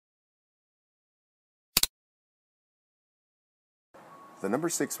The number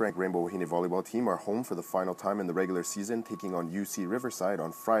 6 ranked Rainbow Wahine volleyball team are home for the final time in the regular season, taking on UC Riverside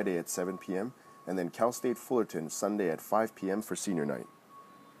on Friday at 7 p.m. and then Cal State Fullerton Sunday at 5 p.m. for senior night.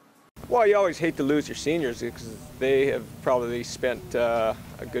 Well, you always hate to lose your seniors because they have probably spent a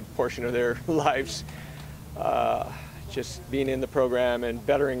good portion of their lives just being in the program and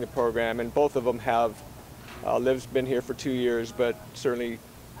bettering the program, and both of them have. Liv's been here for 2 years, but certainly,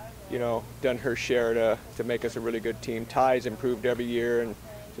 you know, done her share to make us a really good team. Ty's improved every year, and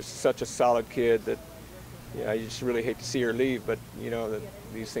just such a solid kid that, you know, you just really hate to see her leave, but you know that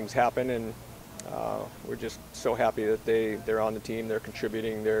these things happen, and we're just so happy that they're on the team, they're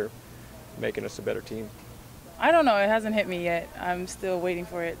contributing, they're making us a better team. I don't know, it hasn't hit me yet. I'm still waiting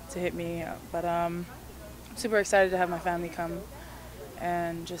for it to hit me, but I'm super excited to have my family come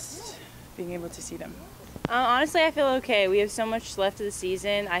and just being able to see them. Honestly, I feel okay. We have so much left of the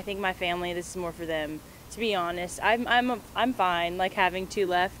season. I think my family, this is more for them. To be honest, I'm fine, like having 2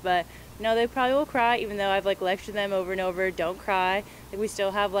 left, but no, they probably will cry, even though I've like lectured them over and over, don't cry. Like, we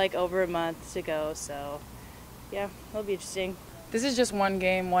still have like over a month to go, so yeah, it'll be interesting. This is just one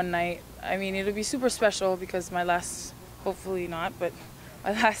game, one night. I mean, it'll be super special because my last, hopefully not, but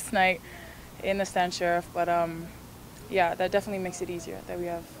my last night in the Stan Sheriff, but yeah, that definitely makes it easier that we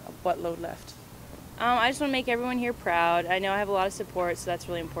have a buttload left. I just want to make everyone here proud. I know I have a lot of support, so that's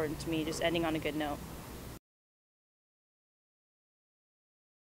really important to me, just ending on a good note.